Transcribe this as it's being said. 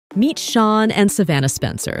Meet Sean and Savannah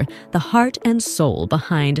Spencer, the heart and soul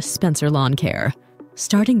behind Spencer Lawn Care.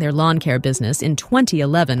 Starting their lawn care business in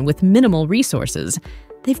 2011 with minimal resources,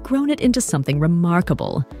 they've grown it into something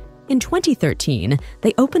remarkable. In 2013,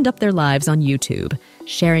 they opened up their lives on YouTube,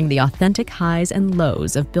 sharing the authentic highs and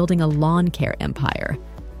lows of building a lawn care empire.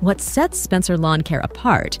 What sets Spencer Lawn Care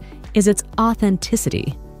apart is its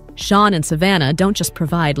authenticity. Sean and Savannah don't just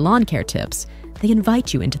provide lawn care tips. They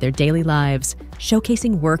invite you into their daily lives,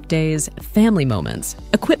 showcasing work days, family moments,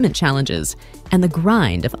 equipment challenges, and the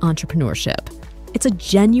grind of entrepreneurship. It's a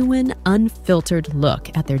genuine, unfiltered look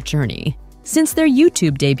at their journey. Since their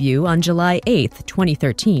YouTube debut on July 8,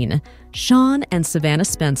 2013, Sean and Savannah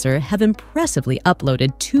Spencer have impressively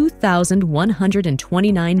uploaded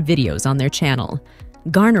 2,129 videos on their channel.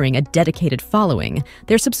 Garnering a dedicated following,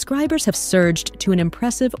 their subscribers have surged to an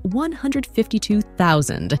impressive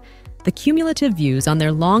 152,000. The cumulative views on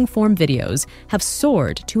their long-form videos have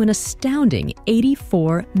soared to an astounding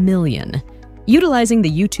 84 million. Utilizing the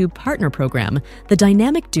YouTube Partner Program, the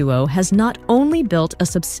dynamic duo has not only built a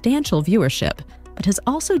substantial viewership, but has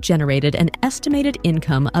also generated an estimated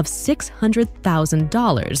income of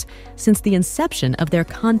 $600,000 since the inception of their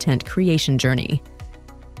content creation journey.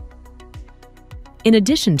 In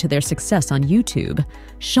addition to their success on YouTube,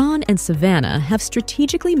 Sean and Savannah have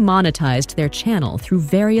strategically monetized their channel through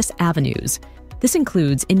various avenues. This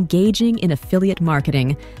includes engaging in affiliate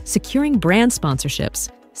marketing, securing brand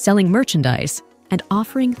sponsorships, selling merchandise, and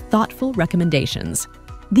offering thoughtful recommendations.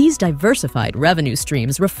 These diversified revenue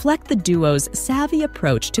streams reflect the duo's savvy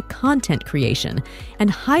approach to content creation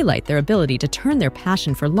and highlight their ability to turn their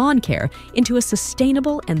passion for lawn care into a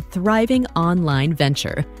sustainable and thriving online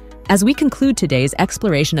venture. As we conclude today's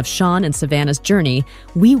exploration of Sean and Savannah's journey,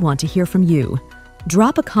 we want to hear from you.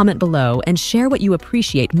 Drop a comment below and share what you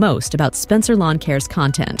appreciate most about Spencer Lawn Care's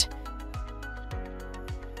content.